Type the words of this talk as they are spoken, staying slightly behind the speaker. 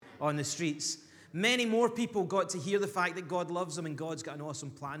on the streets. Many more people got to hear the fact that God loves them and God's got an awesome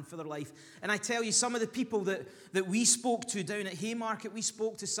plan for their life. And I tell you, some of the people that we spoke to down at Haymarket, we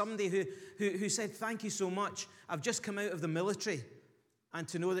spoke to somebody who said, thank you so much. I've just come out of the military. And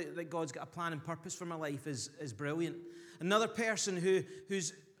to know that God's got a plan and purpose for my life is brilliant. Another person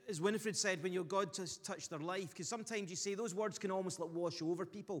who's, as Winifred said, when God touched their life, because sometimes you say those words can almost like wash over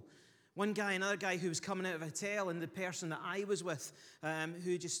people. Another guy who was coming out of a hotel, and the person that I was with,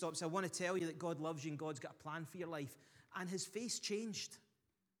 who just stopped and said, I want to tell you that God loves you and God's got a plan for your life. And his face changed.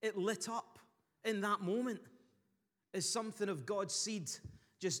 It lit up in that moment as something of God's seed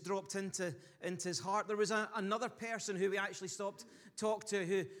just dropped into his heart. There was another person who we actually talked to,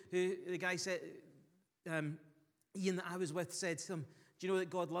 who the guy said, Ian that I was with said to him, do you know that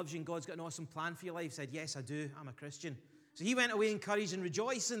God loves you and God's got an awesome plan for your life? He said, yes, I do. I'm a Christian. So he went away encouraged and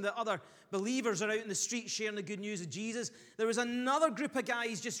rejoicing that other believers are out in the street sharing the good news of Jesus. There was another group of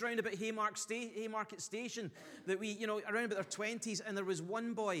guys just round about Haymarket Station that around about their 20s, and there was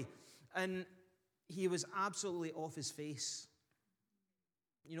one boy, and he was absolutely off his face.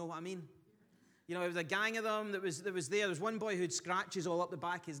 You know what I mean? There was a gang of them that was there. There was one boy who had scratches all up the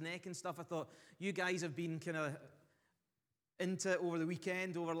back of his neck and stuff. I thought, you guys have been kind of into over the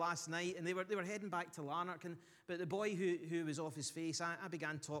weekend, over last night, and they were heading back to Lanark. But the boy who was off his face, I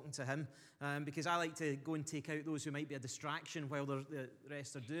began talking to him because I like to go and take out those who might be a distraction while the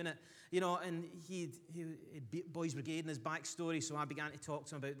rest are doing it. And he Boys Brigade in his backstory, so I began to talk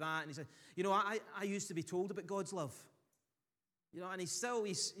to him about that. And he said, I used to be told about God's love. And he's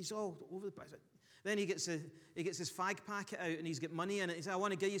all over the place. Then he gets his fag packet out and he's got money in it. He said, I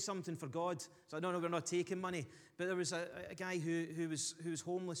want to give you something for God. So no, we're not taking money. But there was a guy who was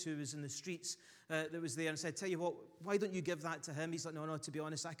homeless, who was in the streets, that was there, and said, tell you what, why don't you give that to him? He's like, no, to be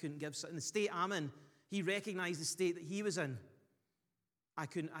honest, I couldn't give. In the state I'm in, he recognized the state that he was in. I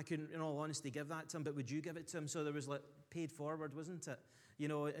couldn't, in all honesty, give that to him, but would you give it to him? So there was like paid forward, wasn't it?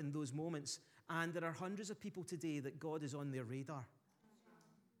 In those moments. And there are hundreds of people today that God is on their radar.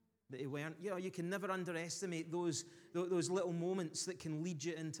 That they weren't. You can never underestimate those little moments that can lead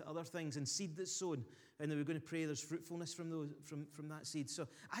you into other things, and seed that's sown. And then we're going to pray there's fruitfulness from that seed. So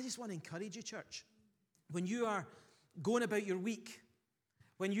I just want to encourage you, church. When you are going about your week,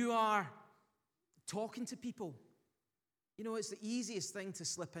 when you are talking to people, it's the easiest thing to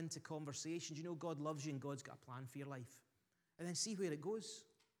slip into conversations. God loves you and God's got a plan for your life. And then see where it goes.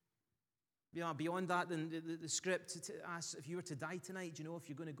 Beyond that, then the script asks if you were to die tonight, do you know if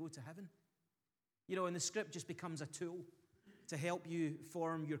you're going to go to heaven? And the script just becomes a tool to help you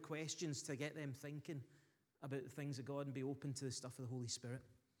form your questions, to get them thinking about the things of God and be open to the stuff of the Holy Spirit.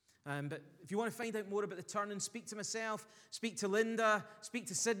 But if you want to find out more about the turning, speak to myself, speak to Linda, speak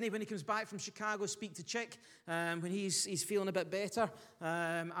to Sydney when he comes back from Chicago, speak to Chick when he's feeling a bit better,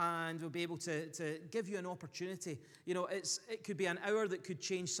 and we'll be able to give you an opportunity. It could be an hour that could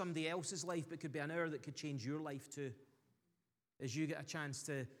change somebody else's life, but it could be an hour that could change your life too, as you get a chance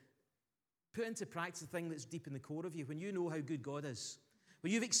to put into practice the thing that's deep in the core of you. When you know how good God is,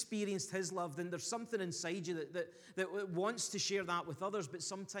 when you've experienced His love, then there's something inside you that wants to share that with others, but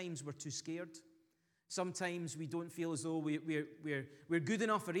sometimes we're too scared. Sometimes we don't feel as though we're good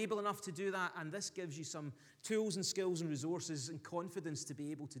enough or able enough to do that, and this gives you some tools and skills and resources and confidence to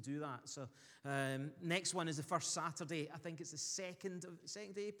be able to do that. So next one is the first Saturday. I think it's the 2nd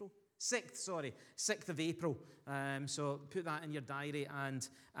of April? 6th of April. So put that in your diary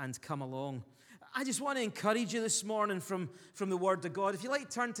and come along. I just want to encourage you this morning from the Word of God. If you like,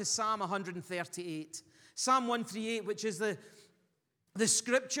 turn to Psalm 138. Psalm 138, which is the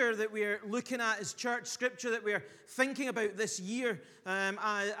scripture that we're looking at as church, scripture that we're thinking about this year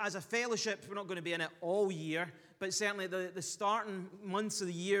as a fellowship. We're not going to be in it all year, but certainly the starting months of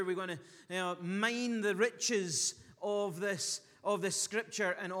the year, we're going to mine the riches of this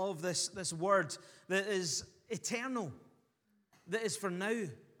scripture and of this word that is eternal, that is for now,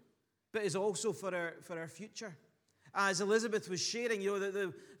 but is also for our future. As Elizabeth was sharing,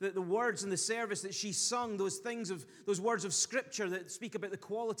 the words in the service that she sung, those words of Scripture that speak about the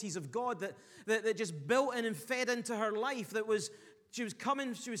qualities of God that just built in and fed into her life. She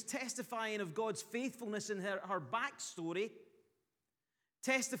was testifying of God's faithfulness in her backstory,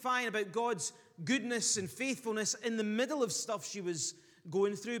 testifying about God's goodness and faithfulness in the middle of stuff she was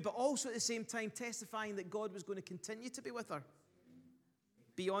going through, but also at the same time testifying that God was going to continue to be with her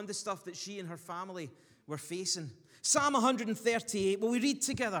beyond the stuff that she and her family were facing. Psalm 138, will we read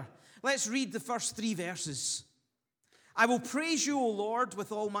together? Let's read the first 3 verses. I will praise you, O Lord,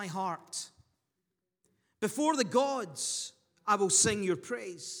 with all my heart. Before the gods, I will sing your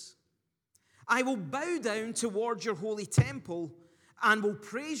praise. I will bow down toward your holy temple and will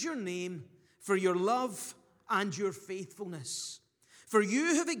praise your name for your love and your faithfulness. For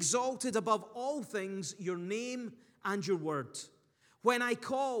you have exalted above all things your name and your word. When I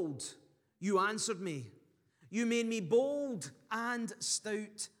called, you answered me. You made me bold and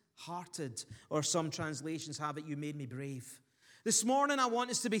stout-hearted. Or some translations have it, you made me brave. This morning I want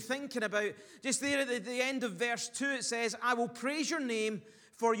us to be thinking about, just there at the end of verse 2, it says, I will praise your name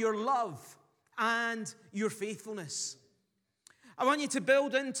for your love and your faithfulness. I want you to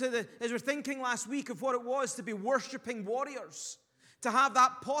build into as we're thinking last week of what it was to be worshiping warriors, to have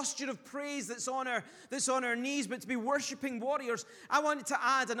that posture of praise that's on our knees, but to be worshiping warriors. I want to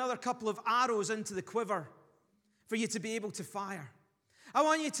add another couple of arrows into the quiver for you to be able to fire. I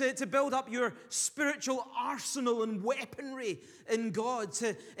want you to build up your spiritual arsenal and weaponry in God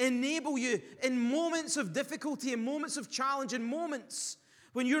to enable you in moments of difficulty, in moments of challenge, in moments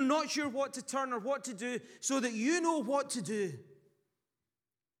when you're not sure what to turn or what to do, so that you know what to do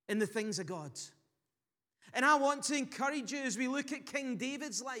in the things of God. And I want to encourage you as we look at King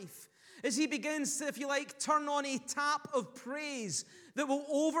David's life, as he begins to, if you like, turn on a tap of praise that will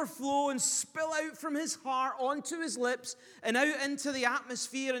overflow and spill out from his heart onto his lips and out into the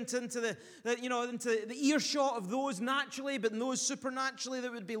atmosphere, into the earshot of those naturally, but those supernaturally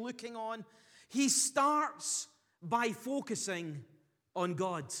that would be looking on. He starts by focusing on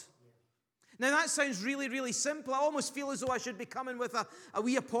God. Now that sounds really, really simple. I almost feel as though I should be coming with a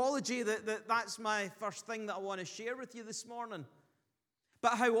wee apology that's my first thing that I want to share with you this morning.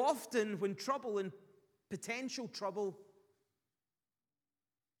 But how often when trouble and potential trouble,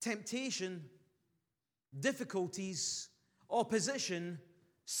 temptation, difficulties, opposition,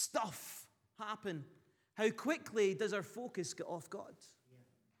 stuff happen, how quickly does our focus get off God?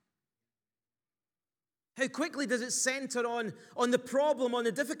 How quickly does it center on the problem, on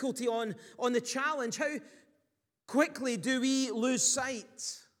the difficulty, on the challenge? How quickly do we lose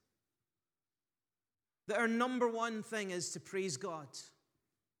sight that our number one thing is to praise God?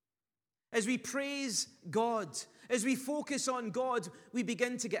 As we praise God, as we focus on God, we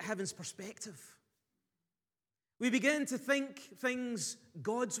begin to get heaven's perspective. We begin to think things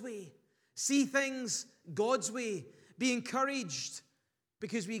God's way, see things God's way, be encouraged,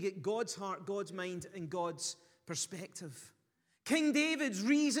 because we get God's heart, God's mind, and God's perspective. King David's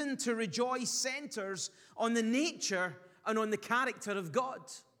reason to rejoice centers on the nature and on the character of God.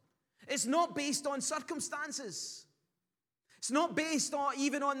 It's not based on circumstances. It's not based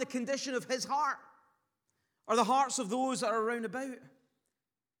even on the condition of his heart or the hearts of those that are around about.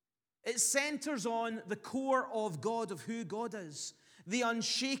 It centers on the core of God, of who God is, the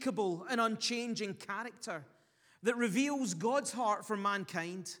unshakable and unchanging character that reveals God's heart for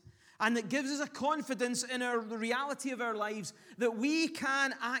mankind and that gives us a confidence in the reality of our lives that we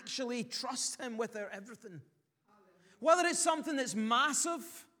can actually trust Him with our everything. Whether it's something that's massive,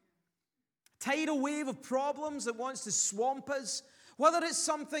 tidal wave of problems that wants to swamp us, whether it's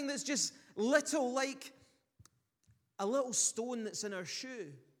something that's just little, like a little stone that's in our shoe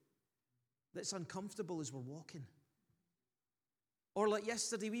that's uncomfortable as we're walking. Or like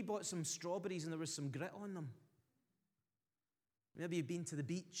yesterday, we bought some strawberries and there was some grit on them. Maybe you've been to the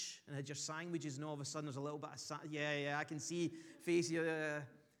beach and had your sandwiches and all of a sudden there's a little bit of yeah, I can see face. You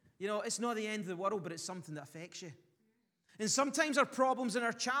know, it's not the end of the world, but it's something that affects you. And sometimes our problems and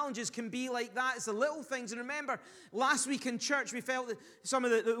our challenges can be like that. It's the little things. And remember, last week in church, we felt that some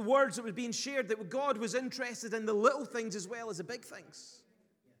of the words that were being shared, that God was interested in the little things as well as the big things.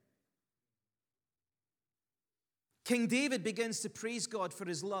 King David begins to praise God for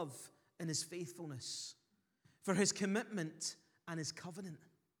His love and His faithfulness, for His commitment and His covenant.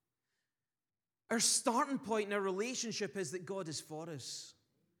 Our starting point in our relationship is that God is for us.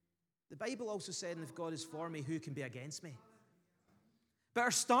 The Bible also said, and if God is for me, who can be against me? But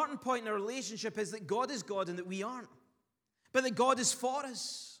our starting point in our relationship is that God is God and that we aren't. But that God is for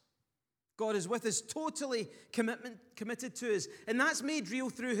us. God is with us, totally committed to us. And that's made real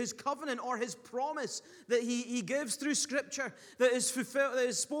through His covenant or His promise that He gives through Scripture, that is fulfilled, that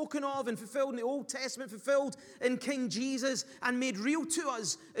is spoken of and fulfilled in the Old Testament, fulfilled in King Jesus, and made real to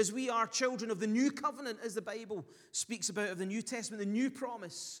us as we are children of the new covenant, as the Bible speaks about of the New Testament, the new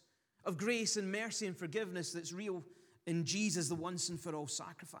promise of grace and mercy and forgiveness that's real in Jesus, the once and for all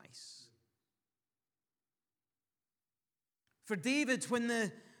sacrifice. For David, when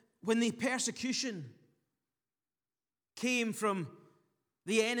the persecution came from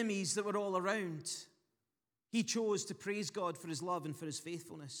the enemies that were all around, he chose to praise God for His love and for His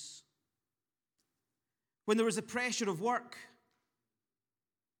faithfulness. When there was a pressure of work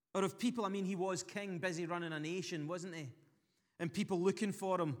or of people, he was king, busy running a nation, wasn't he? And people looking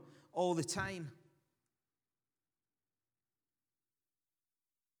for him all the time.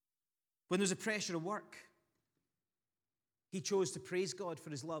 When there was a pressure of work, he chose to praise God for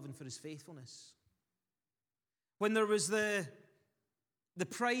his love and for his faithfulness. When there was the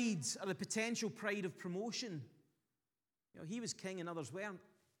pride or the potential pride of promotion, he was king and others weren't.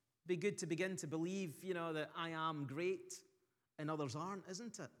 It'd be good to begin to believe, that I am great and others aren't,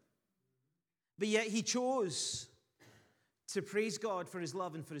 isn't it? But yet he chose to praise God for his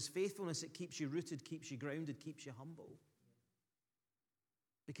love and for his faithfulness. It keeps you rooted, keeps you grounded, keeps you humble.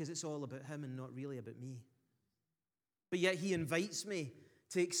 Because it's all about him and not really about me. But yet he invites me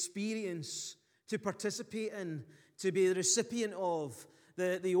to experience, to participate in, to be the recipient of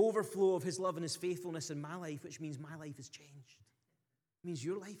the overflow of his love and his faithfulness in my life, which means my life has changed. It means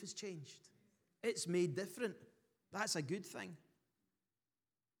your life has changed. It's made different. That's a good thing.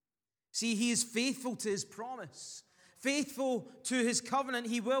 See, he is faithful to his promise, faithful to his covenant.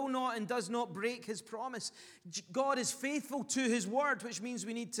 He will not and does not break his promise. God is faithful to his word, which means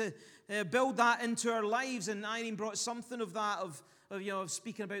we need to build that into our lives. And Irene brought something of that, of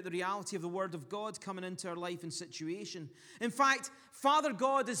speaking about the reality of the word of God coming into our life and situation. In fact, Father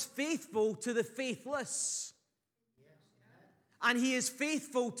God is faithful to the faithless. And he is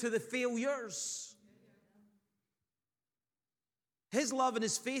faithful to the failures. His love and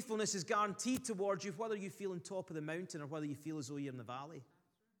his faithfulness is guaranteed towards you, whether you feel on top of the mountain or whether you feel as though you're in the valley.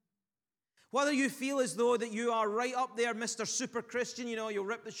 Whether you feel as though that you are right up there, Mr. Super Christian, you'll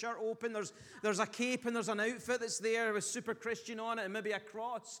rip the shirt open, there's a cape and there's an outfit that's there with Super Christian on it and maybe a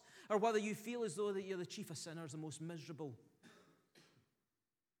cross, or whether you feel as though that you're the chief of sinners, the most miserable,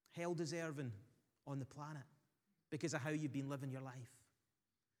 hell-deserving on the planet because of how you've been living your life.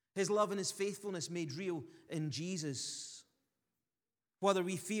 His love and his faithfulness made real in Jesus. Whether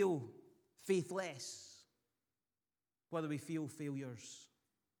we feel faithless, whether we feel failures,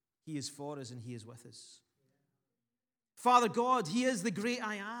 he is for us and he is with us. Father God, he is the great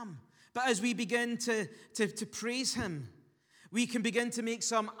I am. But as we begin to praise him, we can begin to make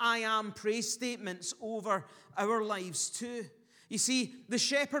some I am praise statements over our lives too. You see, the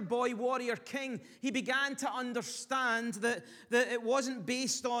shepherd boy, warrior king, he began to understand that it wasn't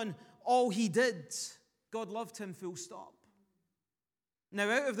based on all he did. God loved him, full stop. Now,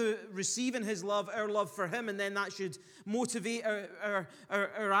 out of the receiving his love, our love for him, and then that should motivate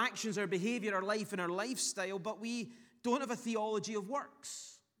our actions, our behavior, our life, and our lifestyle, but we don't have a theology of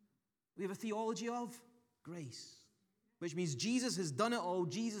works. We have a theology of grace, which means Jesus has done it all,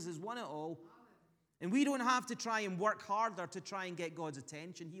 Jesus has won it all, and we don't have to try and work harder to try and get God's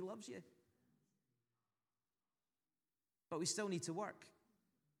attention. He loves you. But we still need to work.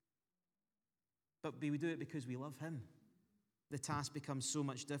 But we do it because we love him. The task becomes so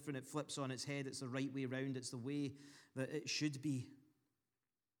much different. It flips on its head. It's the right way around. It's the way that it should be.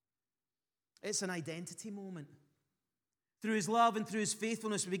 It's an identity moment. Through his love and through his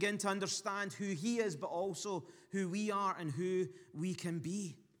faithfulness, we begin to understand who he is, but also who we are and who we can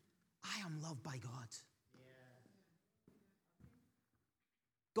be. I am loved by God.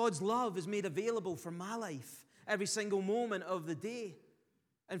 God's love is made available for my life every single moment of the day.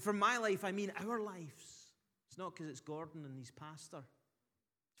 And for my life, I mean our lives. It's not because it's Gordon and he's pastor.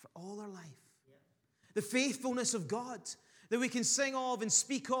 It's for all our life. Yeah. The faithfulness of God that we can sing of and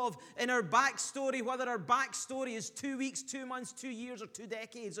speak of in our backstory, whether our backstory is 2 weeks, 2 months, 2 years, or 2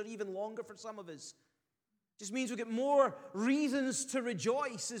 decades, or even longer for some of us. Just means we get more reasons to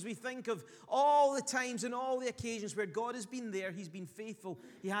rejoice as we think of all the times and all the occasions where God has been there. He's been faithful.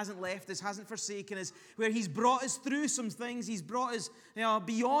 He hasn't left us, hasn't forsaken us, where he's brought us through some things. He's brought us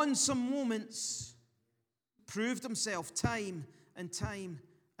beyond some moments. Proved himself time and time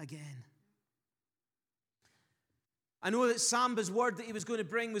again. I know that Samba's word that he was going to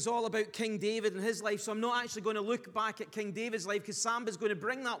bring was all about King David and his life, so I'm not actually going to look back at King David's life because Samba's going to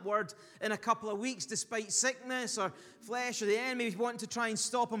bring that word in a couple of weeks despite sickness or flesh or the enemy wanting to try and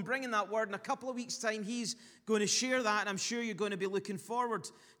stop him bringing that word. In a couple of weeks' time, he's going to share that, and I'm sure you're going to be looking forward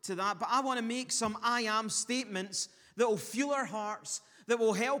to that. But I want to make some I am statements that will fuel our hearts, that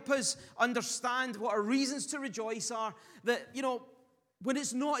will help us understand what our reasons to rejoice are, that, when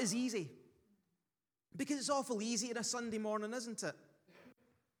it's not as easy. Because it's awful easy on a Sunday morning, isn't it?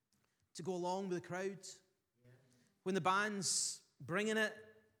 To go along with the crowds. When the band's bringing it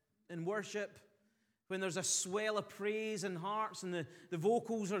in worship, when there's a swell of praise in hearts and the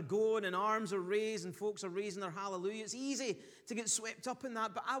vocals are going and arms are raised and folks are raising their hallelujah. It's easy to get swept up in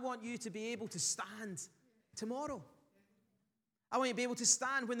that, but I want you to be able to stand tomorrow. I want you to be able to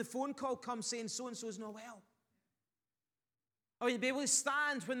stand when the phone call comes saying so-and-so is not well. I want you to be able to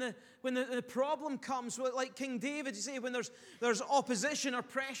stand when the problem comes, like King David, you say, when there's opposition or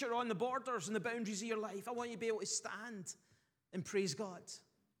pressure on the borders and the boundaries of your life. I want you to be able to stand and praise God.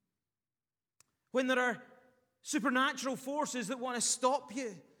 When there are supernatural forces that want to stop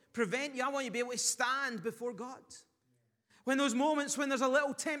you, prevent you, I want you to be able to stand before God. When those moments when there's a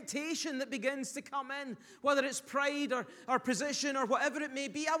little temptation that begins to come in, whether it's pride or position or whatever it may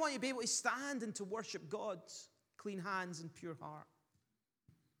be, I want you to be able to stand and to worship God, clean hands and pure heart.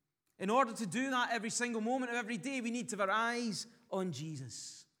 In order to do that every single moment of every day, we need to have our eyes on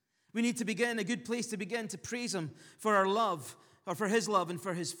Jesus. We need to begin, a good place to begin, to praise Him for our love, or for His love and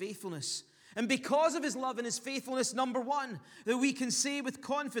for His faithfulness. And because of His love and His faithfulness, number one, that we can say with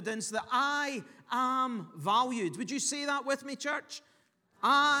confidence that I am valued. Would you say that with me, church?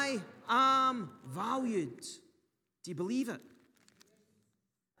 I am valued. Do you believe it?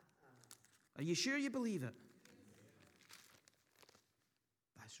 Are you sure you believe it?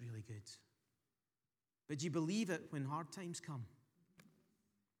 That's really good. But do you believe it when hard times come?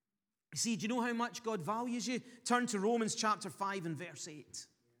 You see, do you know how much God values you? Turn to Romans chapter 5 and verse 8.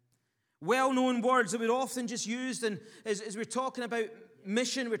 Well-known words that we're often just used, and as we're talking about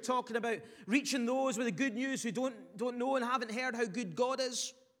mission, we're talking about reaching those with the good news who don't know and haven't heard how good God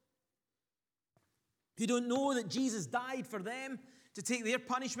is, who don't know that Jesus died for them to take their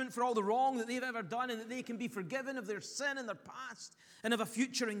punishment for all the wrong that they've ever done, and that they can be forgiven of their sin and their past and have a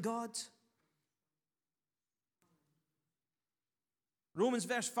future in God. Romans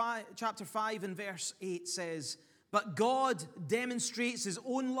chapter 5 and verse 8 says, but God demonstrates His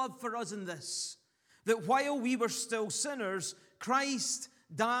own love for us in this, that while we were still sinners, Christ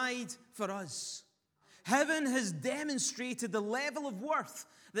died for us. Heaven has demonstrated the level of worth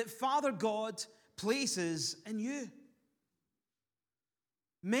that Father God places in you.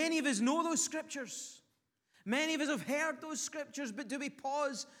 Many of us know those scriptures. Many of us have heard those scriptures, but do we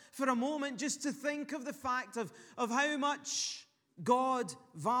pause for a moment just to think of the fact of how much God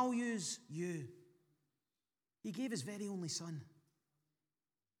values you? He gave His very only Son.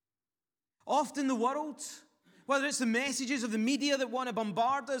 Often the world, whether it's the messages of the media that want to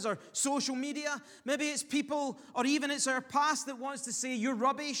bombard us or social media, maybe it's people or even it's our past that wants to say, you're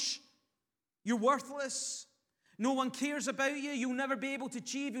rubbish, you're worthless, no one cares about you, you'll never be able to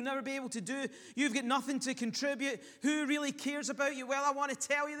achieve, you'll never be able to do, you've got nothing to contribute, who really cares about you? Well, I want to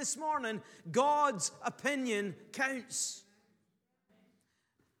tell you this morning, God's opinion counts.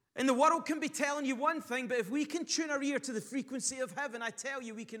 And the world can be telling you one thing, but if we can tune our ear to the frequency of heaven, I tell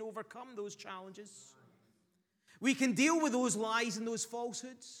you, we can overcome those challenges. We can deal with those lies and those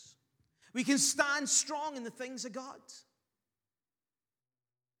falsehoods. We can stand strong in the things of God.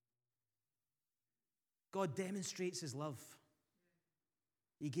 God demonstrates His love.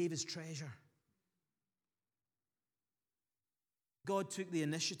 He gave His treasure. God took the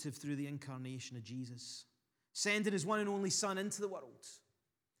initiative through the incarnation of Jesus, sending His one and only Son into the world,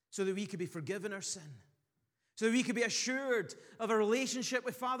 so that we could be forgiven our sin, so that we could be assured of a relationship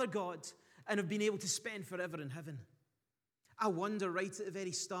with Father God and have been able to spend forever in heaven. I wonder, right at the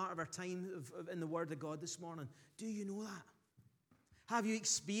very start of our time in the Word of God this morning, do you know that? Have you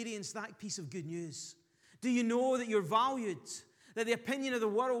experienced that piece of good news? Do you know that you're valued, that the opinion of the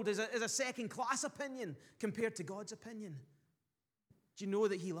world is a second-class opinion compared to God's opinion? Do you know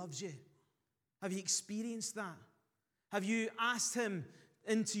that He loves you? Have you experienced that? Have you asked Him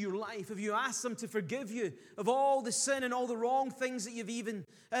into your life? Have you asked Him to forgive you of all the sin and all the wrong things that you've even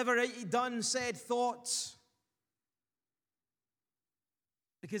ever done, said, thought?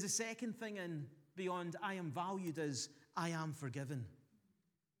 Because the second thing in beyond I am valued is I am forgiven.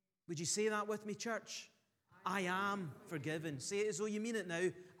 Would you say that with me, church? I am forgiven. Say it as though you mean it now.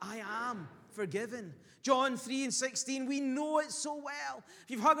 I am forgiven. John 3:16, we know it so well.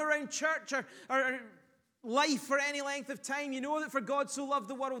 If you've hung around church or life for any length of time, you know that for God so loved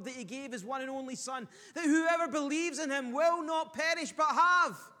the world that He gave His one and only Son, that whoever believes in Him will not perish but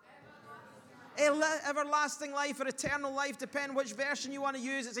have everlasting life or eternal life, depending which version you want to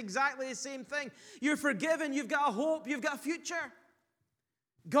use. It's exactly the same thing. You're forgiven, you've got a hope, you've got a future.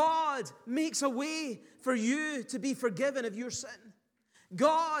 God makes a way for you to be forgiven of your sin.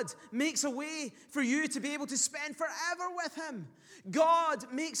 God makes a way for you to be able to spend forever with Him. God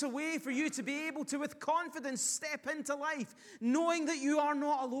makes a way for you to be able to, with confidence, step into life, knowing that you are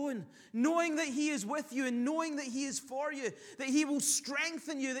not alone, knowing that He is with you, and knowing that He is for you, that He will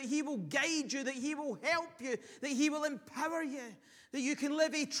strengthen you, that He will guide you, that He will help you, that He will empower you, that you can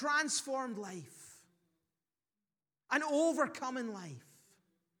live a transformed life, an overcoming life,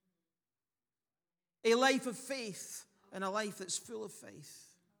 a life of faith, and a life that's full of faith.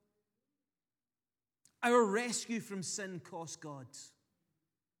 Our rescue from sin cost God.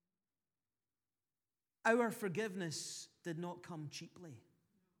 Our forgiveness did not come cheaply.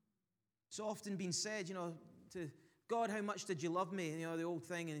 It's often been said, to God, how much did you love me? You know, the old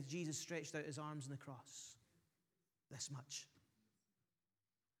thing, and Jesus stretched out his arms on the cross. This much.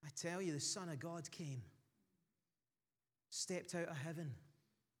 I tell you, the Son of God came, stepped out of heaven,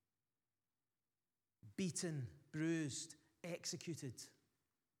 beaten, bruised, executed,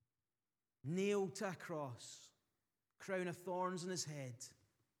 nailed to a cross, crown of thorns on his head,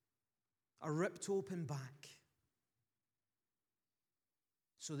 a ripped open back,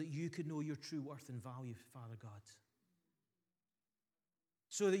 so that you could know your true worth and value, Father God.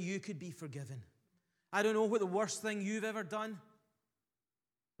 So that you could be forgiven. I don't know what the worst thing you've ever done,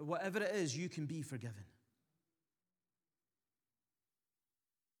 but whatever it is, you can be forgiven.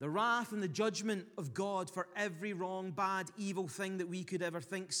 The wrath and the judgment of God for every wrong, bad, evil thing that we could ever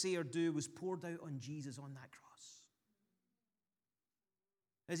think, say, or do was poured out on Jesus on that cross.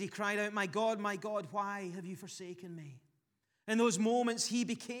 As he cried out, my God, why have you forsaken me? In those moments, he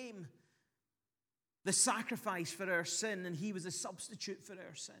became the sacrifice for our sin, and he was a substitute for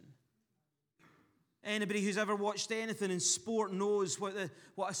our sin. Anybody who's ever watched anything in sport knows what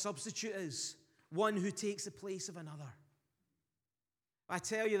a substitute is. One who takes the place of another. I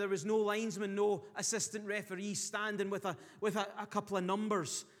tell you, there was no linesman, no assistant referee standing with a couple of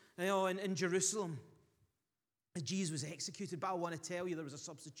numbers, in Jerusalem as Jesus was executed. But I want to tell you, there was a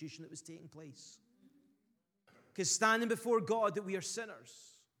substitution that was taking place. Because standing before God, that we are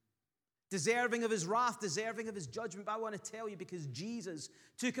sinners, deserving of his wrath, deserving of his judgment. But I want to tell you, because Jesus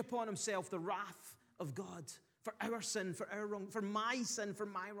took upon himself the wrath of God for our sin, for our wrong, for my sin, for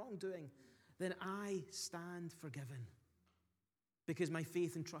my wrongdoing, then I stand forgiven. Because my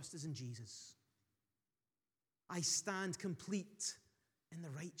faith and trust is in Jesus. I stand complete in the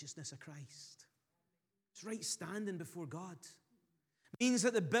righteousness of Christ. It's right standing before God. It means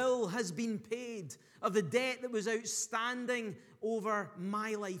that the bill has been paid of the debt that was outstanding over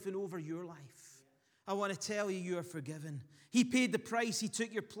my life and over your life. I want to tell you, you are forgiven. He paid the price. He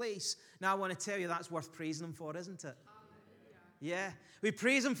took your place. Now I want to tell you, that's worth praising him for, isn't it? Yeah. We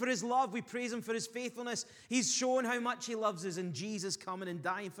praise him for his love. We praise him for his faithfulness. He's shown how much he loves us in Jesus coming and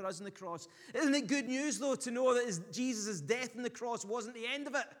dying for us on the cross. Isn't it good news, though, to know that Jesus' death on the cross wasn't the end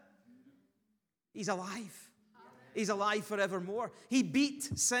of it? He's alive. He's alive forevermore. He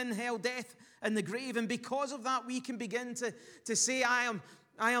beat sin, hell, death, and the grave. And because of that, we can begin to say, I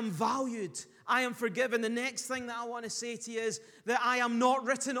am valued. I am forgiven. The next thing that I want to say to you is that I am not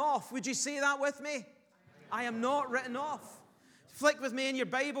written off. Would you say that with me? I am not written off. Flick with me in your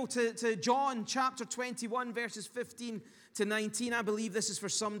Bible to John chapter 21, verses 15 to 19. I believe this is for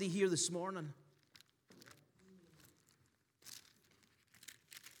somebody here this morning.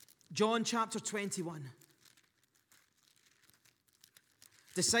 John chapter 21.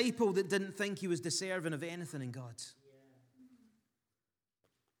 Disciple that didn't think he was deserving of anything in God.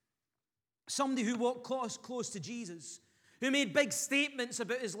 Somebody who walked close to Jesus, who made big statements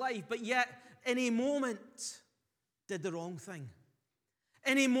about his life, but yet in a moment did the wrong thing.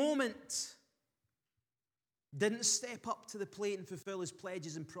 In a moment didn't step up to the plate and fulfill his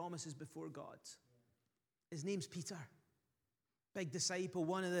pledges and promises before God. His name's Peter. Big disciple,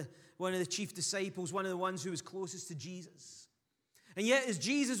 one of the chief disciples, one of the ones who was closest to Jesus. And yet as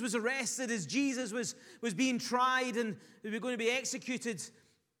Jesus was arrested, as Jesus was being tried and they were going to be executed,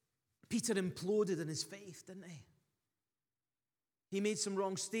 Peter imploded in his faith, didn't he? He made some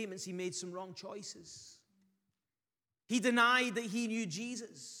wrong statements. He made some wrong choices. He denied that he knew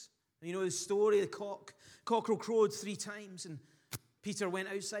Jesus. And you know the story, the cockerel crowed 3 times, and Peter went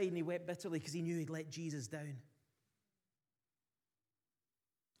outside and he wept bitterly because he knew he'd let Jesus down.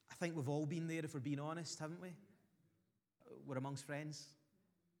 I think we've all been there, if we're being honest, haven't we? We're amongst friends.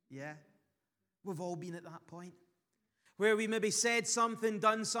 Yeah. We've all been at that point where we maybe said something,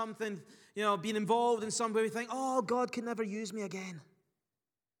 done something, been involved in something where we think, oh, God can never use me again.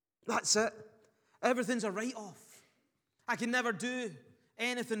 That's it. Everything's a write-off. I can never do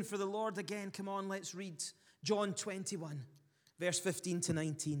anything for the Lord again. Come on, let's read John 21, verse 15 to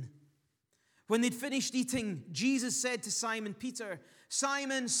 19. When they'd finished eating, Jesus said to Simon Peter,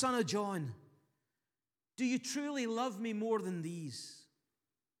 Simon, son of John, do you truly love me more than these?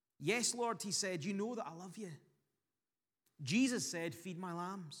 Yes, Lord, he said, you know that I love you. Jesus said, feed my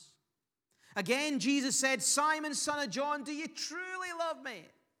lambs. Again, Jesus said, Simon, son of John, do you truly love me?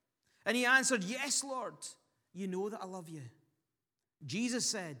 And he answered, yes, Lord, you know that I love you. Jesus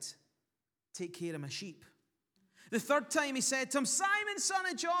said, take care of my sheep. The third time he said to him, Simon, son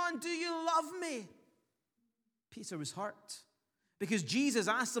of John, do you love me? Peter was hurt because Jesus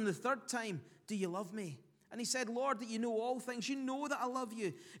asked him the third time, do you love me? And he said, Lord, that you know all things. You know that I love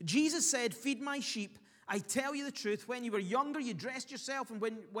you. Jesus said, feed my sheep. I tell you the truth, when you were younger, you dressed yourself and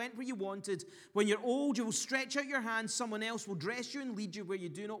went where you wanted. When you're old, you will stretch out your hand. Someone else will dress you and lead you where you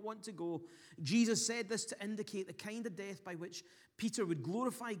do not want to go. Jesus said this to indicate the kind of death by which Peter would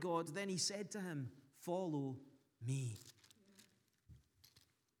glorify God. Then he said to him, follow me.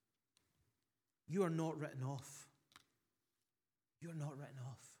 You are not written off. You are not written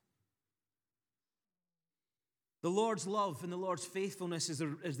off. The Lord's love and the Lord's faithfulness is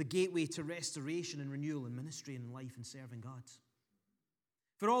the gateway to restoration and renewal in ministry and in life and serving God.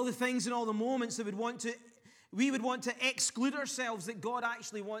 For all the things and all the moments that we would want to exclude ourselves, that God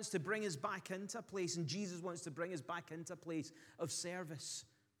actually wants to bring us back into a place, and Jesus wants to bring us back into a place of service,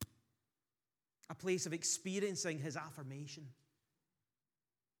 a place of experiencing His affirmation.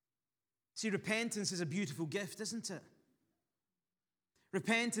 See, repentance is a beautiful gift, isn't it?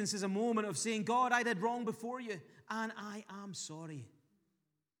 Repentance is a moment of saying, God, I did wrong before you, and I am sorry.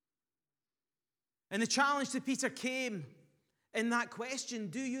 And the challenge to Peter came in that question,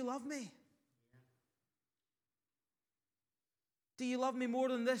 do you love me? Do you love me more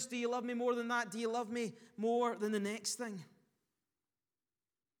than this? Do you love me more than that? Do you love me more than the next thing?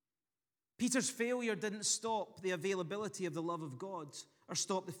 Peter's failure didn't stop the availability of the love of God or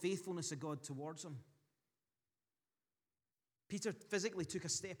stop the faithfulness of God towards him. Peter physically took a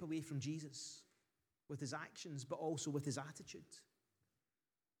step away from Jesus with his actions, but also with his attitude.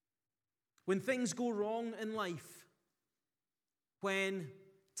 When things go wrong in life, when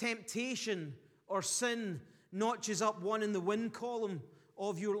temptation or sin notches up one in the win column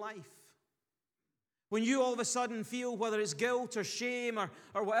of your life, when you all of a sudden feel, whether it's guilt or shame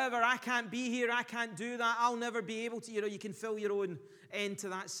or whatever, I can't be here, I can't do that, I'll never be able to, you can fill your own end to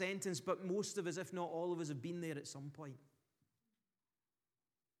that sentence, but most of us, if not all of us, have been there at some point.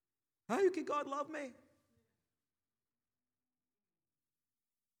 How could God love me?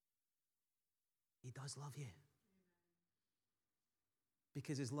 He does love you.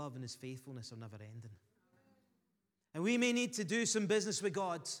 Because His love and His faithfulness are never ending. And we may need to do some business with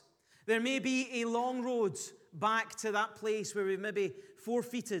God. There may be a long road back to that place where we've maybe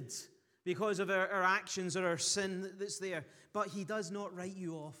forfeited because of our actions or our sin that's there. But He does not write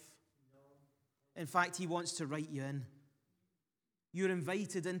you off. In fact, He wants to write you in. You're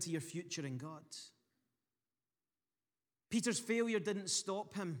invited into your future in God. Peter's failure didn't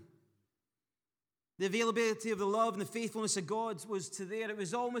stop him. The availability of the love and the faithfulness of God was to there. It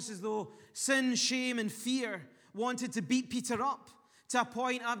was almost as though sin, shame, and fear wanted to beat Peter up to a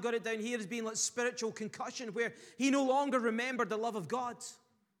point, I've got it down here as being like spiritual concussion, where he no longer remembered the love of God,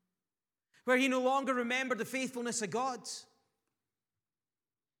 where he no longer remembered the faithfulness of God,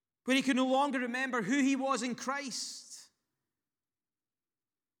 where he could no longer remember who he was in Christ,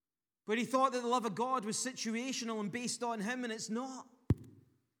 where he thought that the love of God was situational and based on him, and it's not.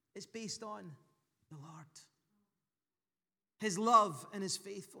 It's based on the Lord. His love and His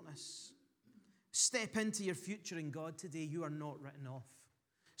faithfulness. Step into your future in God today. You are not written off.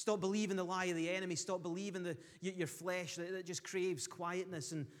 Stop believing the lie of the enemy. Stop believing your flesh that just craves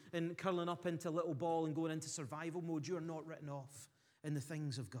quietness and curling up into a little ball and going into survival mode. You are not written off in the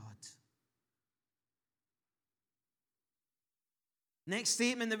things of God. Next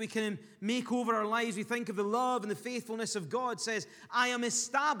statement that we can make over our lives, we think of the love and the faithfulness of God, says, I am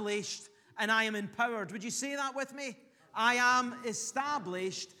established and I am empowered. Would you say that with me? I am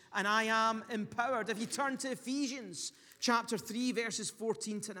established and I am empowered. If you turn to Ephesians chapter 3, verses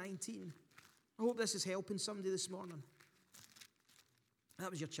 14 to 19. I hope this is helping somebody this morning. That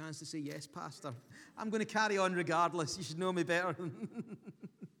was your chance to say yes, Pastor. I'm going to carry on regardless. You should know me better.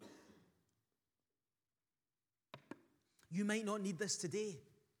 You might not need this today,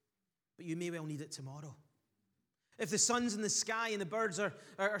 but you may well need it tomorrow. If the sun's in the sky and the birds are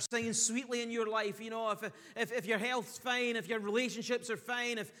singing sweetly in your life, if your health's fine, if your relationships are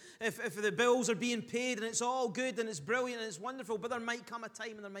fine, if the bills are being paid and it's all good and it's brilliant and it's wonderful, but there might come a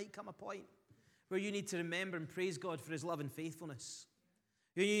time and there might come a point where you need to remember and praise God for His love and faithfulness.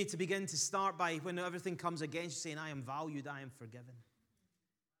 You need to begin to start by, when everything comes against you, saying, I am valued, I am forgiven.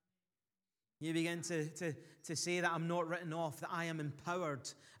 You begin to say that I'm not written off, that I am empowered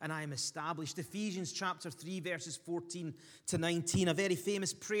and I am established. Ephesians chapter 3, verses 14 to 19, a very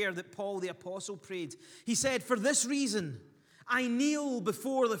famous prayer that Paul the Apostle prayed. He said, for this reason, I kneel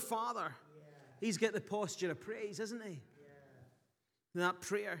before the Father. Yeah. He's got the posture of praise, isn't he? Yeah. That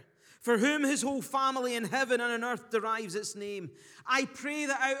prayer. For whom His whole family in heaven and on earth derives its name. I pray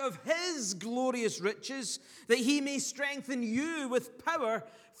that out of His glorious riches, that He may strengthen you with power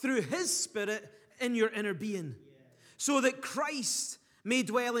through His Spirit in your inner being, so that Christ may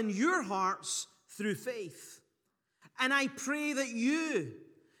dwell in your hearts through faith. And I pray that you,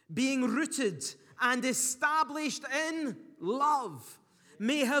 being rooted and established in love,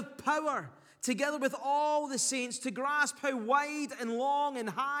 may have power, together with all the saints, to grasp how wide and long and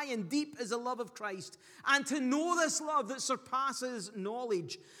high and deep is the love of Christ, and to know this love that surpasses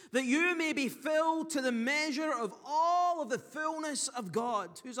knowledge, that you may be filled to the measure of all of the fullness of God.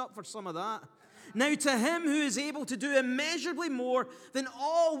 Who's up for some of that? Now to him who is able to do immeasurably more than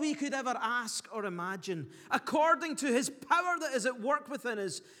all we could ever ask or imagine, according to his power that is at work within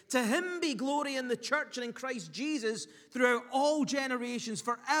us, to him be glory in the church and in Christ Jesus throughout all generations,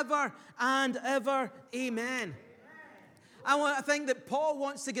 forever and ever. Amen. I think that Paul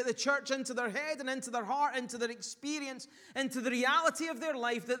wants to get the church into their head and into their heart, into their experience, into the reality of their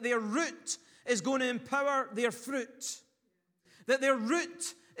life, that their root is going to empower their fruit. That their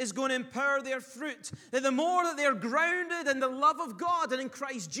root is going to empower their fruit. That the more that they're grounded in the love of God and in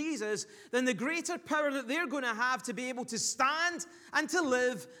Christ Jesus, then the greater power that they're going to have to be able to stand and to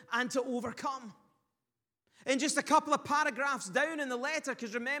live and to overcome. In just a couple of paragraphs down in the letter,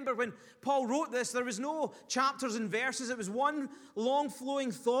 because remember when Paul wrote this, there was no chapters and verses. It was one long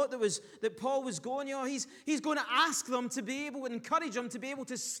flowing thought that Paul was going, he's going to ask them to be able, and encourage them to be able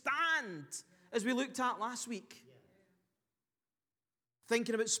to stand, as we looked at last week.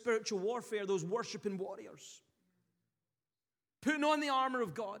 Thinking about spiritual warfare, those worshiping warriors. Putting on the armor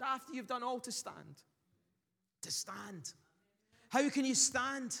of God after you've done all to stand. To stand. How can you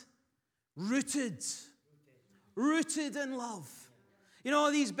stand? Rooted. Rooted in love. You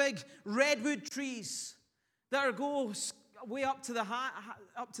know, these big redwood trees that go way up to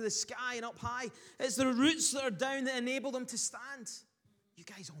the sky and up high. It's the roots that are down that enable them to stand. You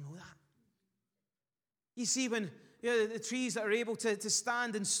guys all know that. You see, when the trees that are able to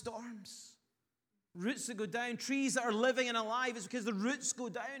stand in storms, roots that go down, trees that are living and alive, is because the roots go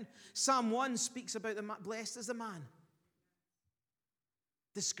down. Psalm 1 speaks about blessed is the man.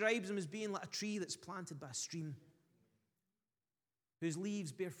 Describes him as being like a tree that's planted by a stream, whose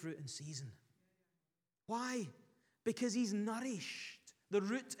leaves bear fruit in season. Why? Because he's nourished. The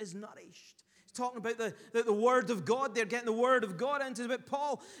root is nourished. He's talking about the Word of God. They're getting the Word of God into it. But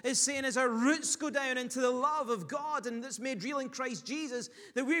Paul is saying as our roots go down into the love of God, and that's made real in Christ Jesus,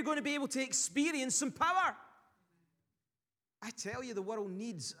 that we're going to be able to experience some power. I tell you, the world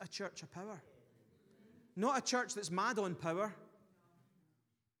needs a church of power. Not a church that's mad on power.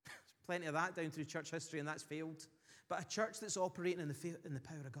 There's plenty of that down through church history, and that's failed. But a church that's operating in the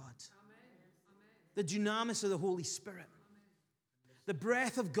power of God. Amen. The dunamis of the Holy Spirit. The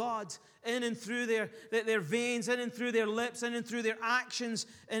breath of God in and through their veins, in and through their lips, in and through their actions,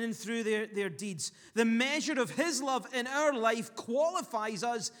 in and through their deeds. The measure of His love in our life qualifies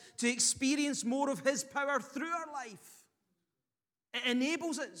us to experience more of His power through our life. It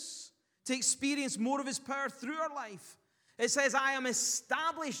enables us to experience more of His power through our life. It says, I am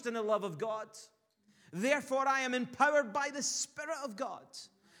established in the love of God. Therefore, I am empowered by the Spirit of God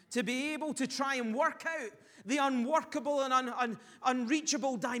to be able to try and work out the unworkable and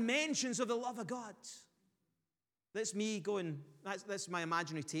unreachable dimensions of the love of God. That's me going, that's my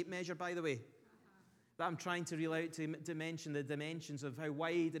imaginary tape measure, by the way. That I'm trying to reel out to mention the dimensions of how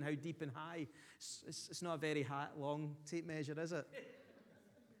wide and how deep and high. It's not a very long tape measure, is it?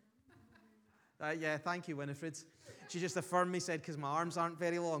 Yeah, thank you, Winifred. She just affirmed me, said, because my arms aren't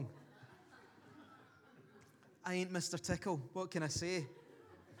very long. I ain't Mr. Tickle. What can I say?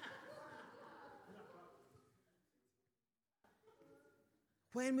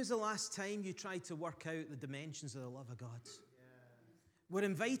 When was the last time you tried to work out the dimensions of the love of God? We're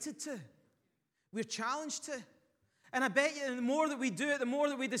invited to. We're challenged to. And I bet you the more that we do it, the more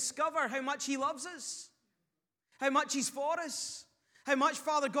that we discover how much He loves us, how much He's for us, how much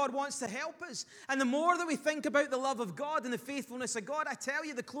Father God wants to help us. And the more that we think about the love of God and the faithfulness of God, I tell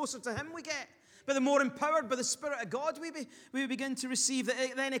you, the closer to Him we get. But the more empowered by the Spirit of God we begin to receive, that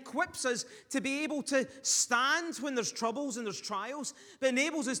it then equips us to be able to stand when there's troubles and there's trials, but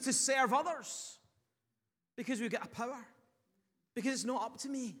enables us to serve others because we've got a power. Because it's not up to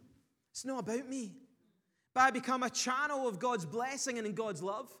me. It's not about me. But I become a channel of God's blessing and in God's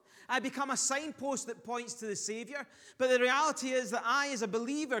love. I become a signpost that points to the Savior. But the reality is that I, as a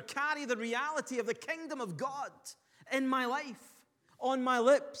believer, carry the reality of the kingdom of God in my life, on my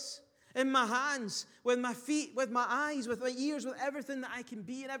lips, in my hands, with my feet, with my eyes, with my ears, with everything that I can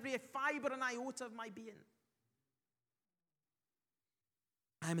be, in every fiber and iota of my being.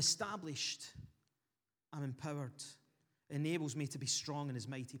 I'm established. I'm empowered. It enables me to be strong in His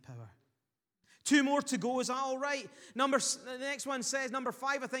mighty power. 2 more to go. Is that all right? The next one says, number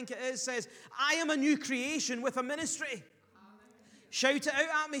 5, I think it is, says, I am a new creation with a ministry. Shout it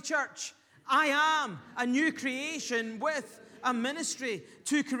out at me, church. I am a new creation with a ministry.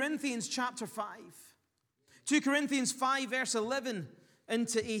 2 Corinthians chapter 5. 2 Corinthians 5 verse 11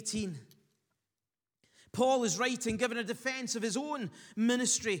 into 18. Paul is writing, giving a defense of his own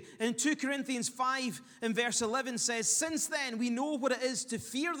ministry. And 2 Corinthians 5 and verse 11 says, "Since then we know what it is to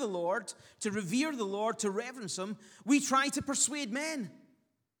fear the Lord, to revere the Lord, to reverence Him. We try to persuade men.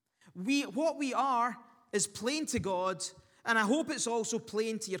 What we are is plain to God, and I hope it's also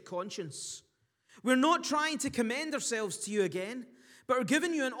plain to your conscience. We're not trying to commend ourselves to you again, but we're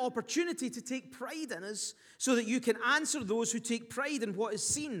giving you an opportunity to take pride in us so that you can answer those who take pride in what is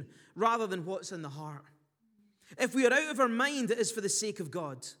seen rather than what's in the heart. If we are out of our mind, it is for the sake of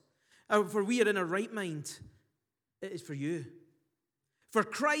God. For we are in our right mind, it is for you. For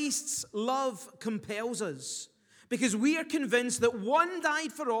Christ's love compels us, because we are convinced that one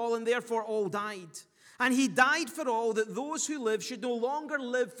died for all, and therefore all died. And He died for all, that those who live should no longer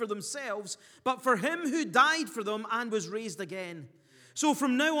live for themselves, but for Him who died for them and was raised again. So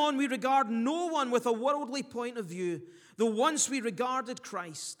from now on we regard no one with a worldly point of view, though once we regarded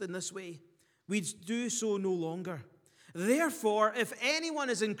Christ in this way. We do so no longer. Therefore, if anyone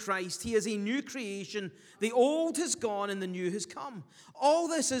is in Christ, he is a new creation. The old has gone and the new has come. All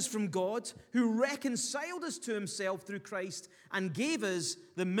this is from God, who reconciled us to Himself through Christ and gave us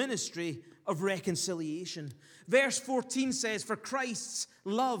the ministry of reconciliation." Verse 14 says, "For Christ's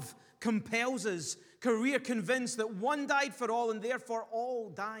love compels us, because we are convinced that one died for all and therefore all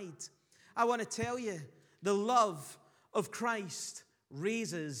died." I want to tell you, the love of Christ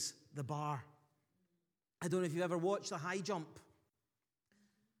raises the bar. I don't know if you've ever watched the high jump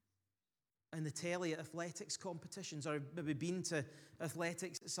in the telly at athletics competitions, or maybe been to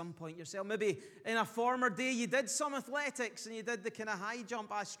athletics at some point yourself. Maybe in a former day you did some athletics and you did the kind of high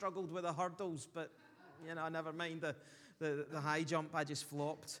jump. I struggled with the hurdles, but never mind the high jump. I just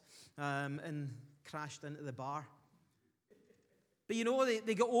flopped and crashed into the bar. But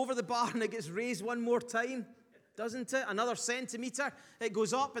they go over the bar and it gets raised one more time, doesn't it? Another centimeter, it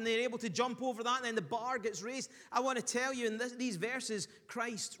goes up and they're able to jump over that, and then the bar gets raised. I want to tell you, in these verses,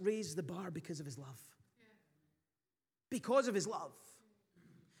 Christ raised the bar because of His love. Because of His love.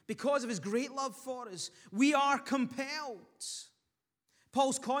 Because of His great love for us. We are compelled.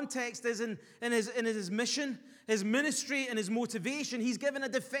 Paul's context is in his mission, his ministry, and his motivation. He's given a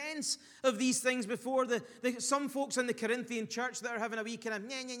defense of these things before some folks in the Corinthian church that are having a wee kind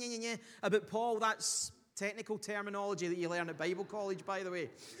of about Paul. That's technical terminology that you learn at Bible college, by the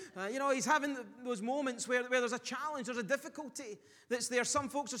way. He's having those moments where there's a challenge, there's a difficulty that's there. Some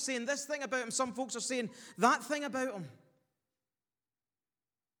folks are saying this thing about him, some folks are saying that thing about him.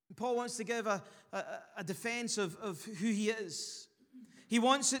 And Paul wants to give a defense of who he is. He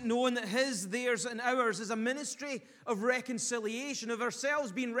wants it known that his, theirs, and ours is a ministry of reconciliation, of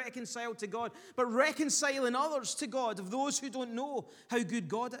ourselves being reconciled to God, but reconciling others to God, of those who don't know how good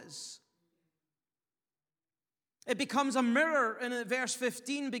God is. It becomes a mirror, and verse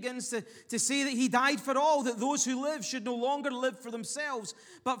 15 begins to say that He died for all, that those who live should no longer live for themselves,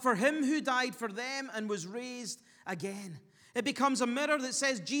 but for Him who died for them and was raised again. It becomes a mirror that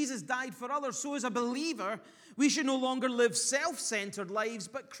says Jesus died for others. So as a believer, we should no longer live self-centered lives,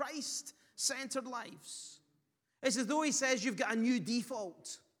 but Christ-centered lives. It's as though He says you've got a new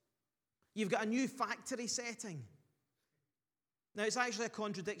default. You've got a new factory setting. Now, it's actually a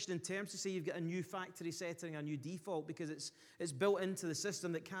contradiction in terms to say you've got a new factory setting, a new default, because it's built into the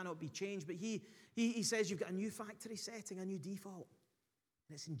system that cannot be changed. But he says you've got a new factory setting, a new default,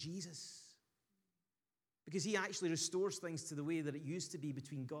 and it's in Jesus. Because He actually restores things to the way that it used to be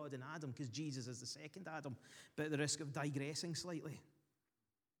between God and Adam, because Jesus is the second Adam, but at the risk of digressing slightly.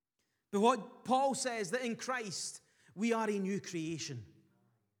 But what Paul says, that in Christ we are a new creation.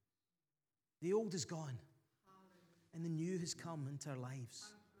 The old is gone. And the new has come into our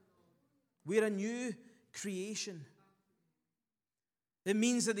lives. We're a new creation. It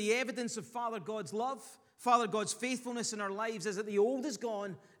means that the evidence of Father God's love, Father God's faithfulness in our lives is that the old is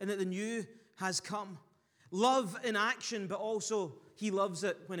gone and that the new has come. Love in action, but also He loves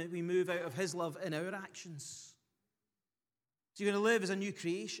it when we move out of His love in our actions. So you're going to live as a new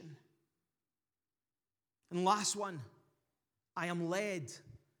creation. And last one, I am led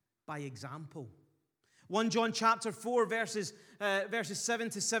by example. 1 John chapter 4, verses 7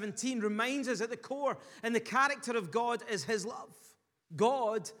 to 17 reminds us at the core and the character of God is His love.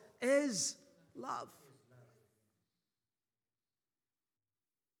 God is love.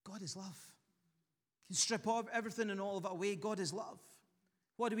 God is love. You can strip everything and all of it away. God is love.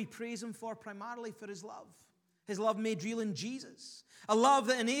 What do we praise Him for? Primarily for His love. His love made real in Jesus. A love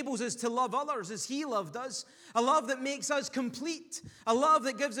that enables us to love others as He loved us. A love that makes us complete. A love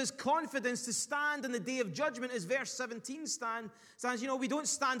that gives us confidence to stand in the day of judgment, as verse 17 stands. We don't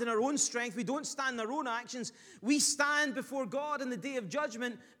stand in our own strength. We don't stand in our own actions. We stand before God in the day of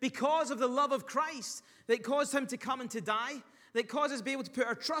judgment because of the love of Christ that caused Him to come and to die, that caused us to be able to put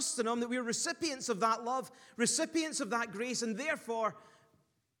our trust in Him, that we're recipients of that love, recipients of that grace, and therefore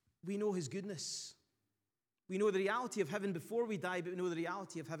we know His goodness. We know the reality of heaven before we die, but we know the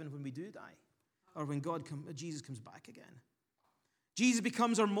reality of heaven when we do die, or when Jesus comes back again. Jesus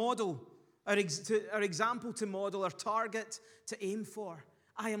becomes our model, our example to model, our target to aim for.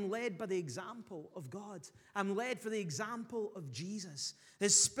 I am led by the example of God. I'm led for the example of Jesus.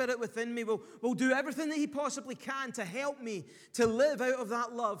 His Spirit within me will do everything that He possibly can to help me to live out of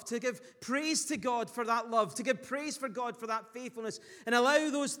that love, to give praise to God for that love, to give praise for God for that faithfulness, and allow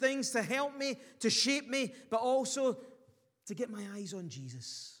those things to help me, to shape me, but also to get my eyes on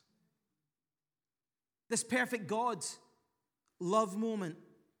Jesus. This perfect God love moment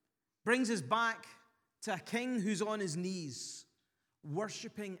brings us back to a king who's on his knees,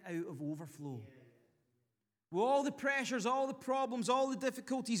 worshiping out of overflow. With all the pressures, all the problems, all the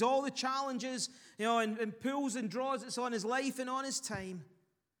difficulties, all the challenges, and pulls and draws that's on his life and on his time,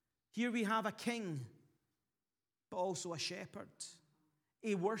 here we have a king, but also a shepherd,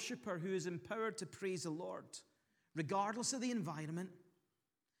 a worshiper who is empowered to praise the Lord, regardless of the environment,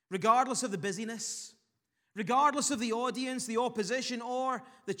 regardless of the busyness, regardless of the audience, the opposition, or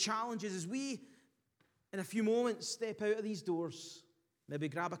the challenges. As we, in a few moments, step out of these doors, maybe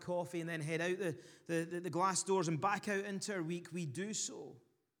grab a coffee and then head out the glass doors and back out into our week, we do so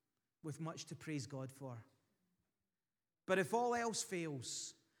with much to praise God for. But if all else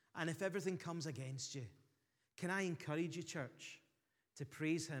fails, and if everything comes against you, can I encourage you, church, to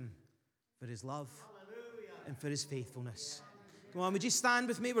praise Him for His love and for His faithfulness? Come on, would you stand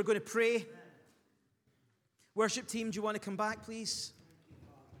with me? We're going to pray. Worship team, do you want to come back, please?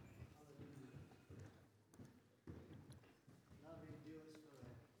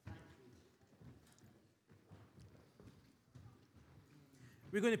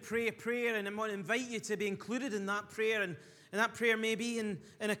 We're going to pray a prayer, and I'm going to invite you to be included in that prayer. And that prayer may be in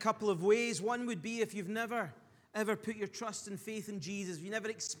a couple of ways. One would be if you've never, ever put your trust and faith in Jesus, if you never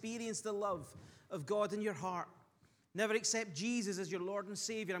experienced the love of God in your heart, never accept Jesus as your Lord and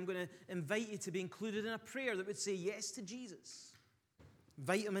Savior, I'm going to invite you to be included in a prayer that would say yes to Jesus.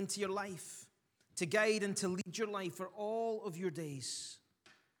 Invite Him into your life, to guide and to lead your life for all of your days.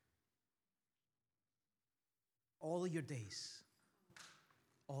 All of your days.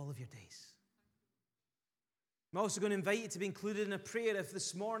 All of your days. I'm also going to invite you to be included in a prayer if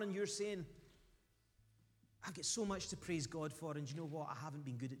this morning you're saying, I've got so much to praise God for, and you know what? I haven't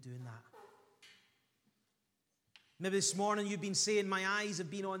been good at doing that. Maybe this morning you've been saying, my eyes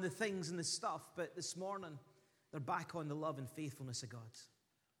have been on the things and the stuff, but this morning they're back on the love and faithfulness of God.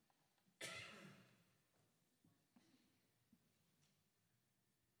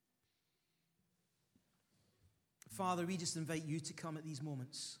 Father, we just invite You to come at these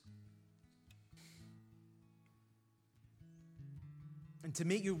moments and to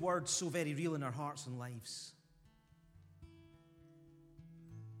make Your word so very real in our hearts and lives.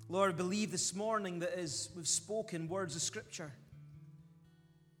 Lord, I believe this morning that as we've spoken words of Scripture,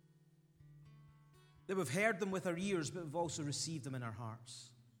 that we've heard them with our ears, but we've also received them in our hearts.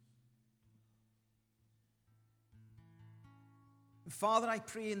 Father, I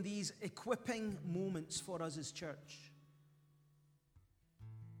pray in these equipping moments for us as church,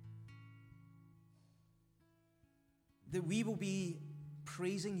 that we will be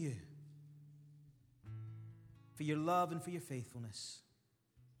praising You for Your love and for Your faithfulness.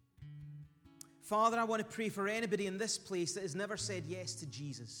 Father, I want to pray for anybody in this place that has never said yes to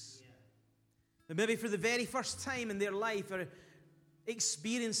Jesus. That maybe for the very first time in their life are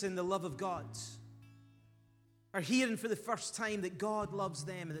experiencing the love of God, are hearing for the first time that God loves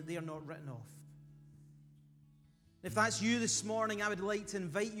them and that they are not written off. If that's you this morning, I would like to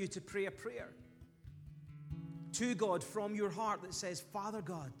invite you to pray a prayer to God from your heart that says, Father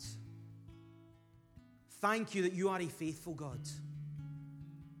God, thank You that You are a faithful God.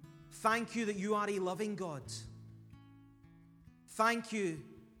 Thank You that You are a loving God. Thank You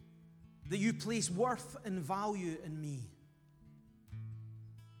that You place worth and value in me.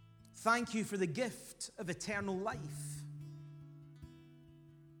 Thank You for the gift of eternal life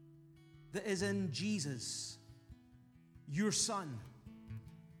that is in Jesus, Your Son,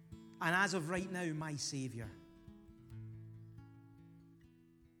 and as of right now, my Savior.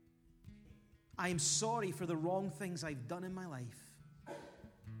 I am sorry for the wrong things I've done in my life.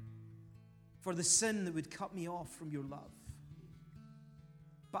 for the sin that would cut me off from your love.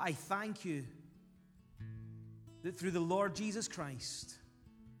 But I thank you that through the Lord Jesus Christ,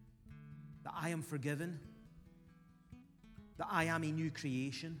 that I am forgiven, that I am a new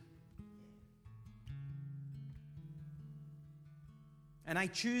creation. And I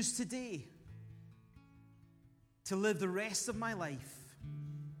choose today to live the rest of my life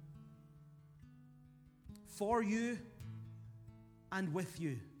for you and with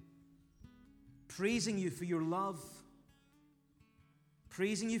you, praising you for your love,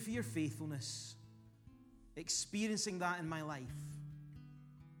 praising you for your faithfulness, experiencing that in my life.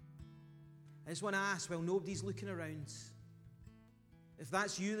 I just want to ask, while nobody's looking around, if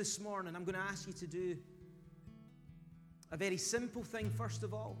that's you this morning, I'm going to ask you to do a very simple thing first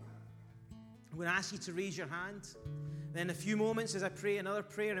of all. I'm going to ask you to raise your hand. Then in a few moments as I pray another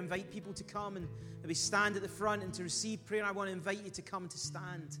prayer, invite people to come and maybe stand at the front and to receive prayer. I want to invite you to come to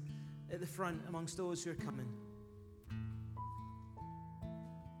stand at the front amongst those who are coming.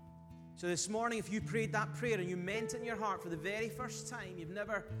 So this morning, if you prayed that prayer and you meant it in your heart for the very first time, you've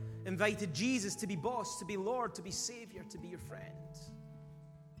never invited Jesus to be boss, to be Lord, to be Savior, to be your friend.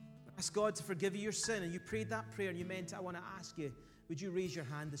 Ask God to forgive you your sin, and you prayed that prayer and you meant it. I want to ask you, would you raise your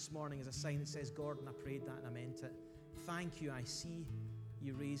hand this morning as a sign that says, Gordon, I prayed that and I meant it. Thank you. I see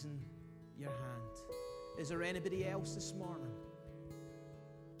you raising your hand. Is there anybody else this morning?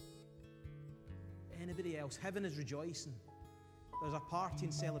 Anybody else? Heaven is rejoicing. There's a party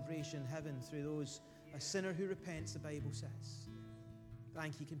and celebration in heaven through those, a sinner who repents, the Bible says.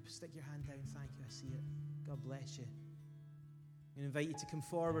 Thank you. You can stick your hand down. Thank you. I see it. God bless you. I invite you to come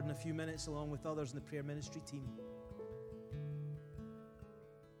forward in a few minutes along with others in the prayer ministry team.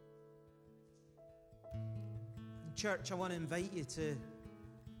 Church, I want to invite you to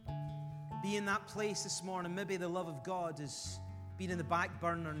be in that place this morning. Maybe the love of God has been in the back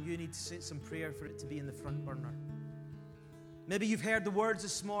burner and you need to say some prayer for it to be in the front burner. Maybe you've heard the words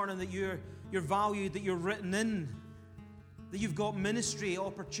this morning that you're valued, that you're written in, that you've got ministry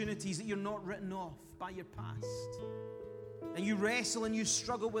opportunities, that you're not written off by your past. And you wrestle and you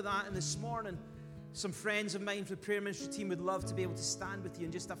struggle with that. And this morning, some friends of mine from the prayer ministry team would love to be able to stand with you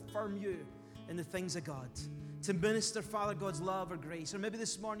and just affirm you in the things of God, to minister, Father, God's love or grace. Or maybe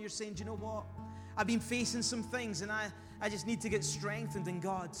this morning you're saying, do you know what? I've been facing some things and I just need to get strengthened in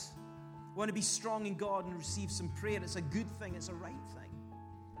God. I want to be strong in God and receive some prayer. It's a good thing. It's a right thing.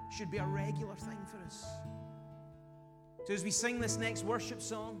 It should be a regular thing for us. So as we sing this next worship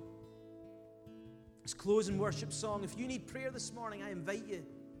song, this closing worship song, if you need prayer this morning, I invite you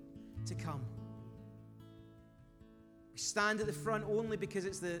to come. We stand at the front only because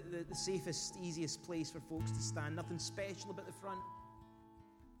it's the safest, easiest place for folks to stand. Nothing special about the front.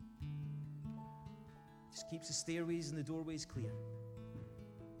 Just keeps the stairways and the doorways clear.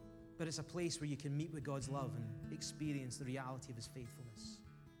 But it's a place where you can meet with God's love and experience the reality of His faithfulness.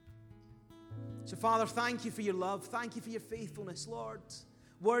 So, Father, thank you for your love. Thank you for your faithfulness, Lord.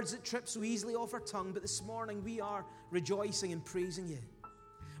 Words that trip so easily off our tongue, but this morning we are rejoicing and praising you.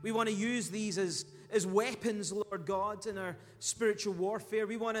 We want to use these as weapons, Lord God, in our spiritual warfare.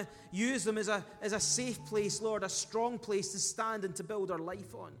 We want to use them as a safe place, Lord, a strong place to stand and to build our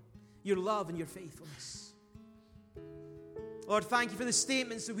life on. Your love and your faithfulness. Lord, thank you for the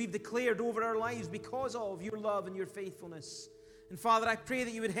statements that we've declared over our lives because of your love and your faithfulness. And Father, I pray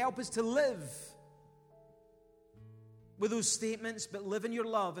that you would help us to live with those statements, but live in your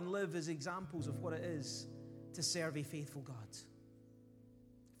love and live as examples of what it is to serve a faithful God.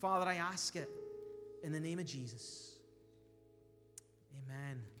 Father, I ask it in the name of Jesus.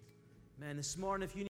 Amen. Amen. This morning, if you